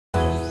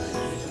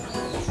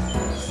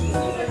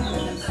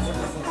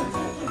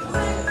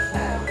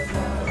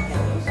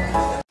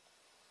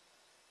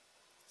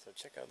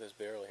check out this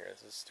barrel here.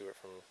 This is Stuart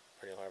from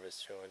Perennial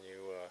Harvest showing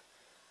you a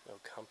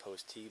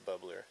Compost Tea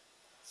bubbler.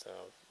 It's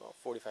about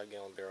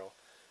 45-gallon barrel.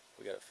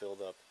 We got it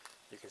filled up.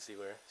 You can see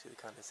the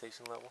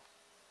condensation level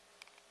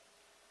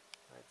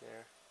right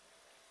there.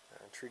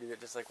 And treated it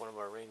just like one of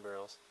our rain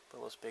barrels. Put a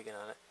little spigot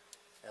on it,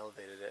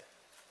 elevated it.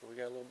 But we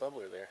got a little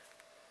bubbler there.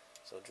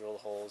 So drill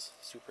holes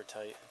super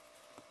tight,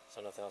 so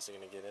nothing else is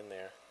going to get in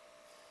there.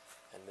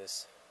 And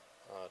this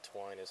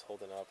twine is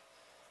holding up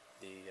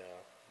the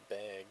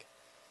bag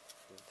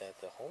that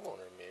the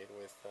homeowner made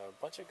with a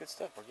bunch of good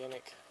stuff.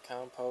 Organic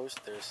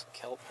compost, there's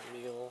kelp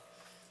meal,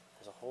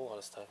 there's a whole lot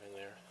of stuff in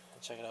there.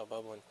 And check it out,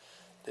 bubbling.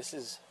 This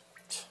is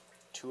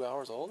 2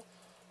 hours old.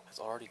 It's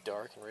already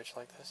dark and rich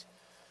like this.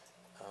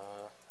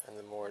 And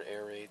the more it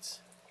aerates,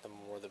 the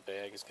more the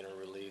bag is going to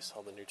release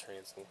all the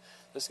nutrients. And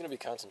this is going to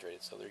be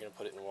concentrated, so they're going to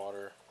put it in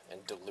water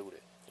and dilute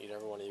it. You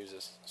never want to use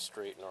this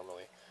straight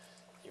normally.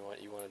 You want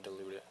to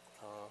dilute it.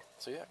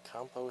 So yeah,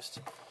 Compost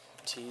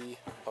Tea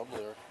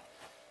bubbler.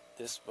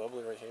 This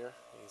bubbler right here,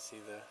 you can see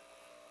the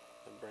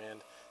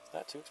brand. It's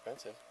not too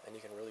expensive, and you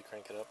can really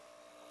crank it up.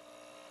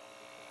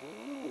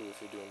 Ooh,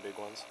 if you're doing big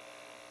ones.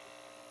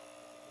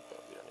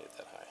 But we don't need it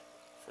that high.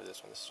 For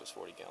this one, this is just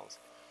 40 gallons.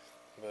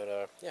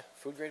 But yeah,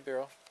 food grade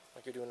barrel,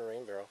 like you're doing a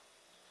rain barrel.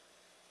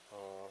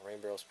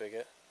 Rain barrel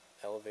spigot,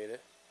 elevate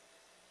it,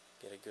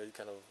 get a good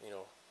kind of,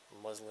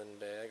 muslin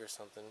bag or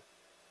something,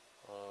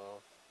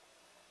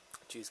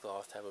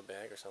 cheesecloth type of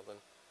bag or something,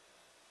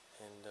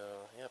 and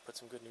yeah, put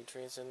some good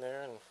nutrients in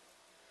there and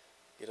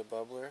get a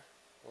bubbler,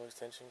 no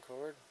extension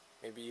cord,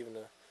 maybe even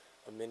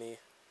a mini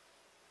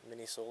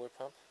solar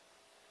pump.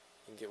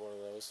 You can get one of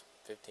those,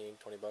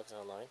 15-20 bucks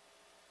online.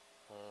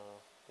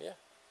 Yeah,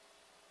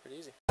 pretty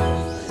easy.